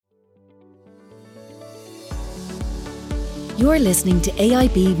You're listening to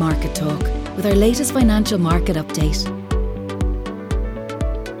AIB Market Talk with our latest financial market update.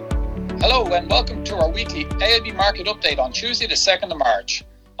 Hello and welcome to our weekly AIB Market Update on Tuesday the 2nd of March.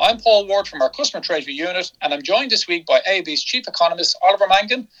 I'm Paul Ward from our Customer Treasury Unit and I'm joined this week by AIB's Chief Economist Oliver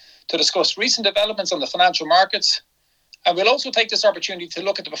Mangan to discuss recent developments on the financial markets, and we'll also take this opportunity to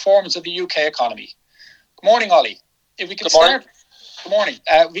look at the performance of the UK economy. Good morning, Ollie. If we can start... Good morning.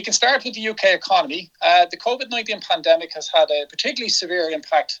 We can start with the UK economy. The COVID-19 pandemic has had a particularly severe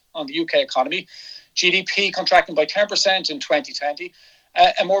impact on the UK economy. GDP contracting by 10% in 2020.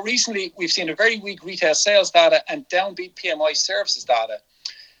 And more recently, we've seen a very weak retail sales data and downbeat PMI services data.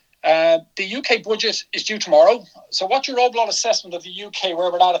 The UK budget is due tomorrow. So what's your overall assessment of the UK,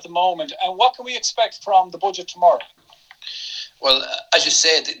 where we're at the moment, and what can we expect from the budget tomorrow? Well, as you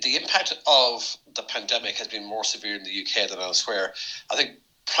said, the impact of the pandemic has been more severe in the UK than elsewhere. I think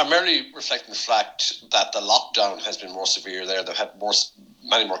primarily reflecting the fact that the lockdown has been more severe there. They've had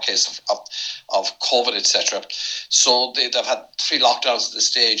many more cases of COVID, etc. So they've had 3 lockdowns at this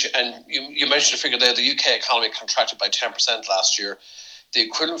stage. And you mentioned a figure there, the UK economy contracted by 10% last year. The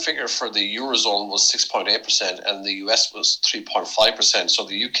equivalent figure for the Eurozone was 6.8% and the US was 3.5%. So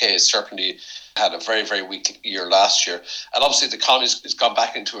the UK has certainly had a very, very weak year last year. And obviously the economy has gone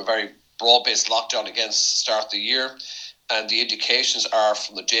back into a very broad-based lockdown again to start the year. And the indications are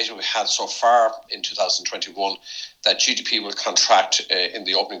from the data we had so far in 2021 that GDP will contract in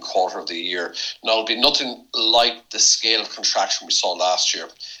the opening quarter of the year. Now, it'll be nothing like the scale of contraction we saw last year.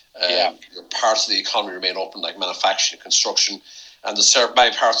 Parts of the economy remain open, like manufacturing and construction. And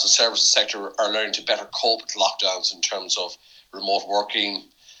many parts of the services sector are learning to better cope with lockdowns in terms of remote working,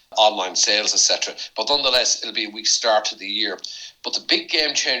 online sales, etc. But nonetheless, it'll be a weak start to the year. But the big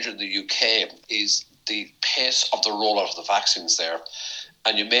game changer in the UK is the pace of the rollout of the vaccines there.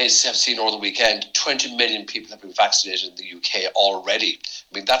 And you may have seen over the weekend, 20 million people have been vaccinated in the UK already.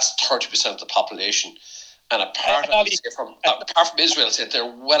 I mean, that's 30% of the population. And apart from Israel,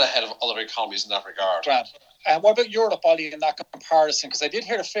 they're well ahead of other economies in that regard. Right. What about Europe, Ollie, in that comparison? Because I did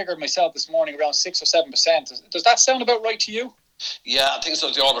hear a figure myself this morning, around 6 or 7%. Does that sound about right to you? Yeah, I think it's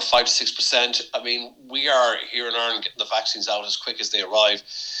the order of 5 to 6%. I mean, we are here in Ireland getting the vaccines out as quick as they arrive.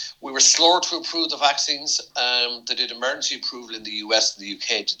 We were slower to approve the vaccines. They did emergency approval in the US and the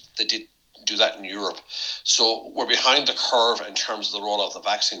UK. They did do that in Europe. So we're behind the curve in terms of the rollout of the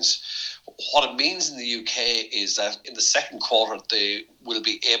vaccines. What it means in the UK is that in the second quarter, they will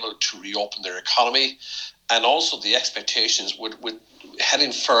be able to reopen their economy. And also the expectations with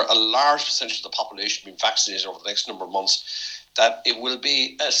heading for a large percentage of the population being vaccinated over the next number of months, that it will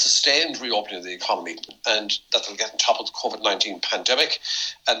be a sustained reopening of the economy and that will get on top of the COVID-19 pandemic.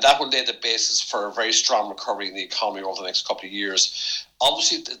 And that will lay the basis for a very strong recovery in the economy over the next couple of years.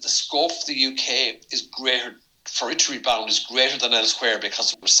 Obviously, the scope for the UK is greater. For it to rebound is greater than elsewhere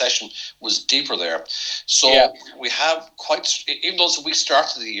because the recession was deeper there. So we have even though it's a weak start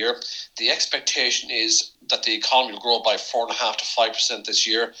to the year, the expectation is that the economy will grow by 4.5% to 5% this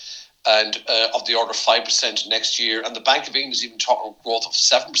year and of the order of 5% next year. And the Bank of England is even talking growth of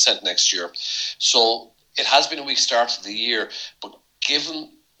 7% next year. So it has been a weak start to the year, but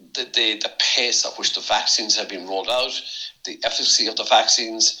given the pace at which the vaccines have been rolled out, the efficacy of the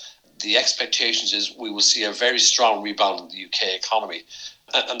vaccines, the expectations is we will see a very strong rebound in the UK economy.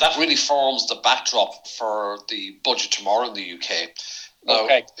 And that really forms the backdrop for the budget tomorrow in the UK. Now,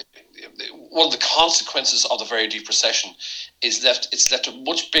 one of the consequences of the very deep recession is that it's left a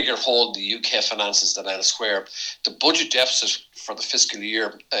much bigger hole in the UK finances than elsewhere. The budget deficit for the fiscal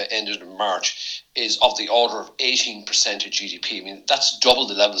year ended in March is of the order of 18% of GDP. I mean, that's double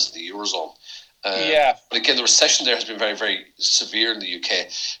the levels of the Eurozone. But again, the recession there has been very, very severe in the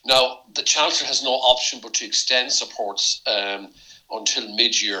UK. Now, the Chancellor has no option but to extend supports until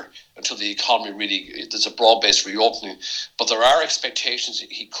mid-year, until the economy really, there's a broad-based reopening. But there are expectations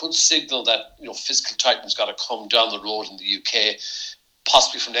he could signal that fiscal tightening's got to come down the road in the UK,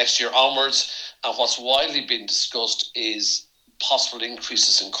 possibly from next year onwards. And what's widely been discussed is possible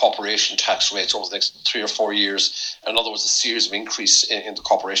increases in corporation tax rates over the next 3 or 4 years. In other words, a series of increase in the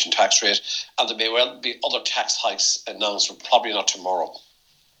corporation tax rate. And there may well be other tax hikes announced, but probably not tomorrow.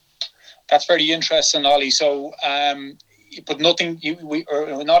 That's very interesting, Ollie. So, but nothing,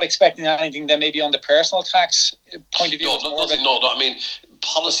 we're not expecting anything then maybe on the personal tax point of view? No. I mean,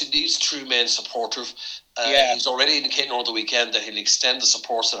 policy needs to remain supportive. He's already indicating over the weekend that he'll extend the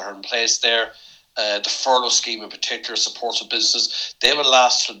supports that are in place there. The furlough scheme in particular supports a business. They will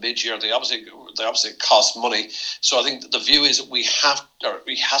last till mid-year. They obviously they obviously cost money. So I think the view is we has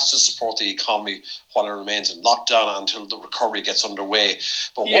to support the economy while it remains in lockdown until the recovery gets underway.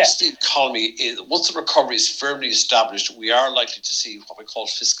 But once the recovery is firmly established, we are likely to see what we call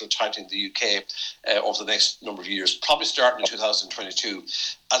fiscal tightening in the UK over the next number of years, probably starting in 2022.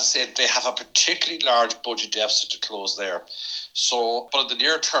 As I said, they have a particularly large budget deficit to close there. So, but in the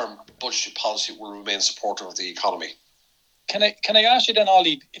near term, budgetary policy will remain supportive of the economy. Can I ask you then,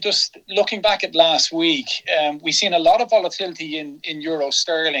 Ollie, just looking back at last week, we've seen a lot of volatility in euro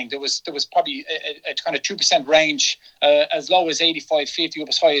sterling. There was probably a kind of 2% range, as low as 85.50 up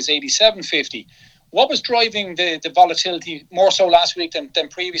as high as 87.50. What was driving the volatility more so last week than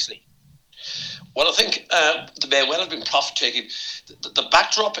previously? Well, I think there may well have been profit taking. The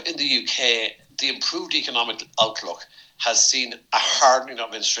backdrop in the UK, the improved economic outlook, has seen a hardening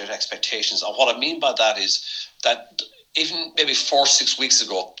of interest rate expectations. And what I mean by that is that even maybe 4 or 6 weeks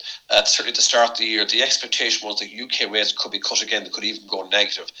ago, certainly at the start of the year, the expectation was that UK rates could be cut again. They could even go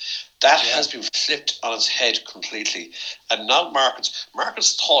negative. That has been flipped on its head completely. And now markets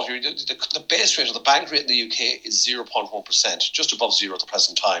thought the base rate of the bank rate in the UK is 0.1%, just above zero at the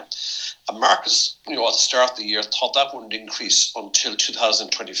present time. And markets, at the start of the year, thought that wouldn't increase until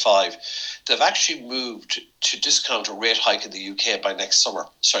 2025. They've actually moved to discount a rate hike in the UK by next summer.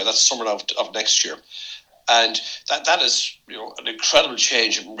 Sorry, that's summer of next year. And that is, an incredible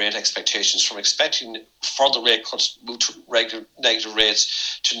change in rate expectations, from expecting further rate cuts, move to regular negative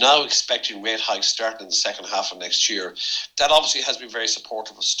rates, to now expecting rate hikes starting in the second half of next year. That obviously has been very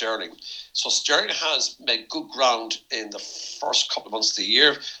supportive of sterling. So sterling has made good ground in the first couple of months of the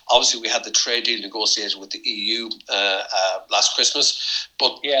year. Obviously, we had the trade deal negotiated with the EU last Christmas,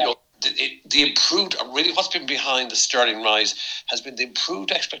 but the improved, really what's been behind the sterling rise has been the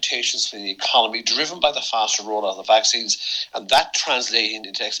improved expectations for the economy, driven by the faster rollout of the vaccines, and that translating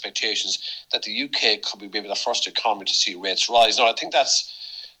into expectations that the UK could be maybe the first economy to see rates rise. Now, I think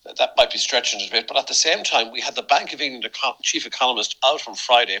that might be stretching it a bit, but at the same time, we had the Bank of England chief economist out on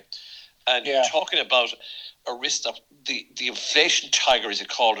Friday and talking about a risk that the inflation tiger, as he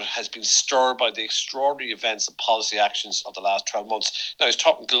called it, has been stirred by the extraordinary events and policy actions of the last 12 months. Now, he's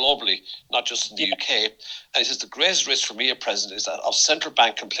talking globally, not just in the UK. And he says the greatest risk for me at present is that of central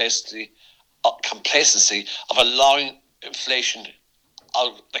bank complacency of allowing inflation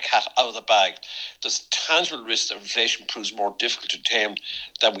the cat out of the bag. There's tangible risk that inflation proves more difficult to tame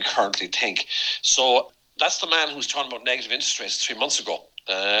than we currently think. So that's the man who was talking about negative interest rates 3 months ago.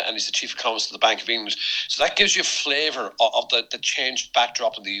 And he's the chief economist of the Bank of England. So that gives you a flavour of the changed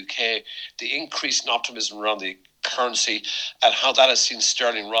backdrop in the UK, the increase in optimism around the currency, and how that has seen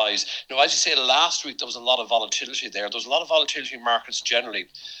sterling rise. Now, as you say, last week there was a lot of volatility there. There was a lot of volatility in markets generally.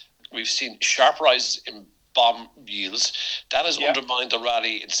 We've seen sharp rises in bond yields. That has undermined the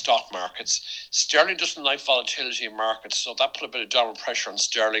rally in stock markets. Sterling doesn't like volatility in markets, so that put a bit of downward pressure on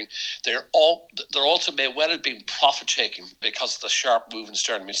sterling. They're also may well have been profit taking because of the sharp move in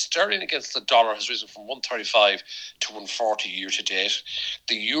sterling. I mean, sterling against the dollar has risen from 135 to 140 year to date.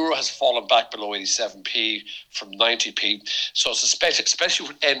 The euro has fallen back below 87p from 90p. So especially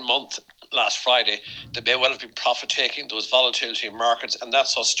for end month last Friday, they may well have been profit taking. There was volatility in markets, and that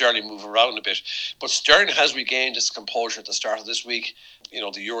saw sterling move around a bit. But sterling has regained its composure at the start of this week.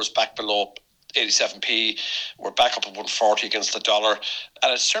 The euro's back below 87p. We're back up at 140 against the dollar,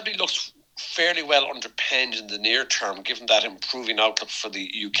 and it certainly looks fairly well underpinned in the near term, given that improving outlook for the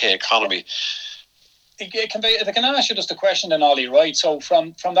UK economy. Can I ask you just a question then, Ollie, right? So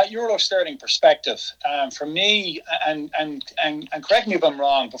from that euro sterling perspective, for me, and correct me if I'm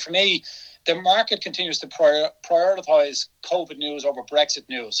wrong, but for me, the market continues to prioritise COVID news over Brexit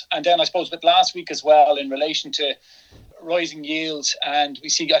news. And then I suppose with last week as well, in relation to rising yields, and we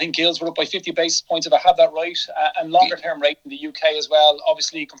see, I think yields were up by 50 basis points, if I have that right, and longer term rate in the UK as well,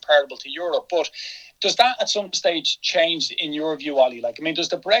 obviously comparable to Europe. But does that at some stage change in your view, Ollie? Does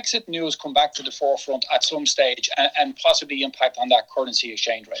the Brexit news come back to the forefront at some stage and possibly impact on that currency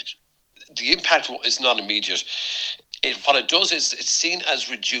exchange rate? The impact is not immediate. What it does is it's seen as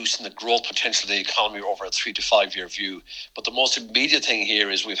reducing the growth potential of the economy over a 3 to 5 year view. But the most immediate thing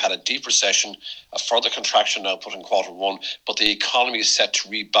here is we've had a deep recession, a further contraction in output in quarter one, but the economy is set to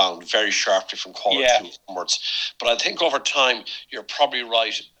rebound very sharply from quarter two onwards. But I think over time, you're probably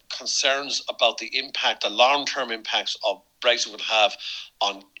right. Concerns about the long-term impacts of Brexit would have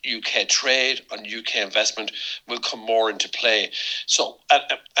on UK trade, on UK investment will come more into play. So,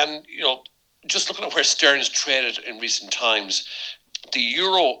 and just looking at where sterling's traded in recent times, the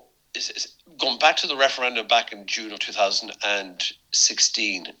euro is going back to the referendum back in June of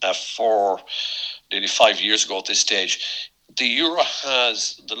 2016, for nearly 5 years ago at this stage. the euro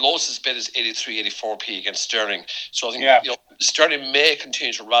has the lowest bid is 83-84p against sterling. So I think sterling may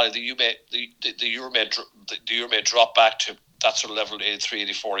continue to rally. The euro may drop back to that sort of level,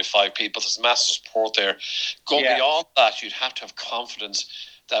 83-85p. But there's massive support there. Going beyond that, you'd have to have confidence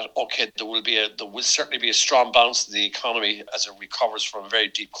that there will certainly be a strong bounce in the economy as it recovers from a very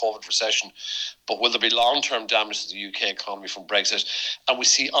deep COVID recession. But will there be long-term damage to the UK economy from Brexit? And we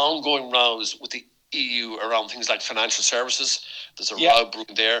see ongoing rows with the EU around things like financial services. There's a row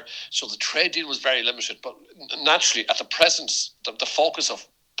brewing there. So the trade deal was very limited. But naturally, at the present, the focus of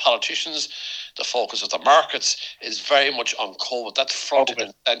politicians, the focus of the markets is very much on COVID. That's front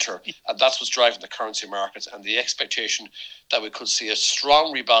and centre, and that's what's driving the currency markets and the expectation that we could see a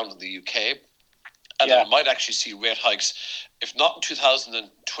strong rebound in the UK, and that we might actually see rate hikes, if not in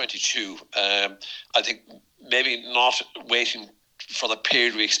 2022. I think maybe not waiting for the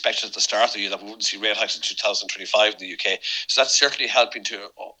period we expected at the start of the year, that we wouldn't see rate hikes in 2025 in the UK. So that's certainly helping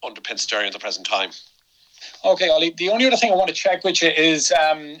to underpin sterling at the present time. Okay, Ollie, the only other thing I want to check with you is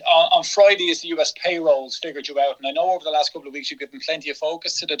on Friday is the US payrolls figured you out. And I know over the last couple of weeks you've given plenty of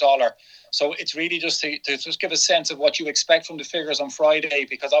focus to the dollar. So it's really just to just give a sense of what you expect from the figures on Friday,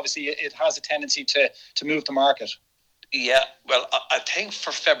 because obviously it has a tendency to move the market. Yeah, well, I think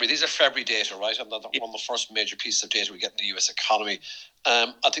for February, these are February data, right? And one of the first major pieces of data we get in the US economy.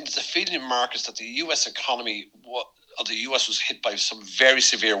 I think there's a feeling in markets that the US economy, the US was hit by some very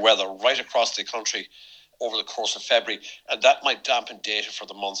severe weather right across the country over the course of February, and that might dampen data for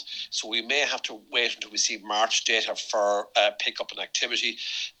the month. So we may have to wait until we see March data for pick-up in activity.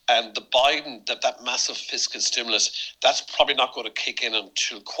 And the Biden, that massive fiscal stimulus, that's probably not going to kick in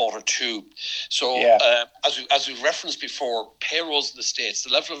until Q2. So as we referenced before, payrolls in the States, the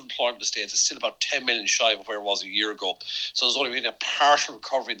level of employment in the States is still about 10 million shy of where it was a year ago. So there's only been a partial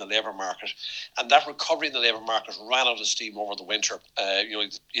recovery in the labour market. And that recovery in the labour market ran out of steam over the winter. You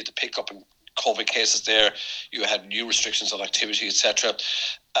had to pick up in COVID cases there, you had new restrictions on activity, etc.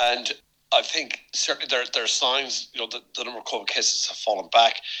 And I think certainly there are signs, the number of COVID cases have fallen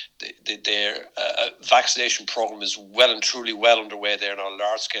back. Their vaccination program is well and truly well underway there in our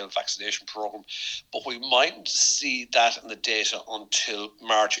large-scale vaccination program. But we mightn't see that in the data until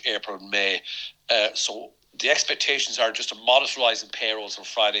March, April, May. So the expectations are just a modest rise in payrolls on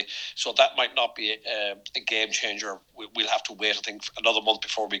Friday. So that might not be a game changer. We'll have to wait, I think, another month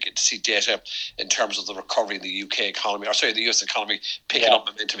before we get to see data in terms of the recovery in the UK economy, the US economy picking up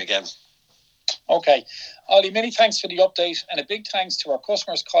momentum again. Okay. Ollie, many thanks for the update, and a big thanks to our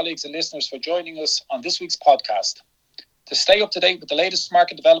customers, colleagues and listeners for joining us on this week's podcast. To stay up to date with the latest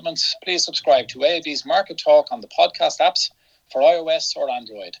market developments, please subscribe to AIB's Market Talk on the podcast apps for iOS or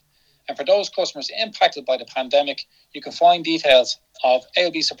Android. And for those customers impacted by the pandemic, you can find details of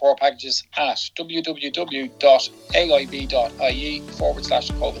AIB support packages at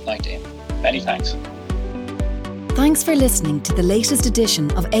www.aib.ie/COVID-19. Many thanks. Thanks for listening to the latest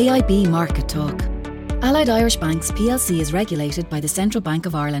edition of AIB Market Talk. Allied Irish Banks plc is regulated by the Central Bank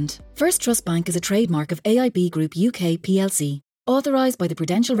of Ireland. First Trust Bank is a trademark of AIB Group UK plc, authorised by the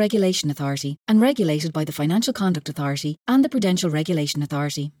Prudential Regulation Authority and regulated by the Financial Conduct Authority and the Prudential Regulation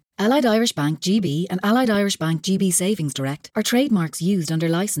Authority. Allied Irish Bank GB and Allied Irish Bank GB Savings Direct are trademarks used under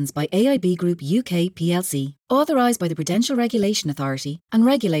licence by AIB Group UK plc, authorised by the Prudential Regulation Authority and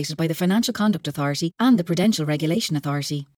regulated by the Financial Conduct Authority and the Prudential Regulation Authority.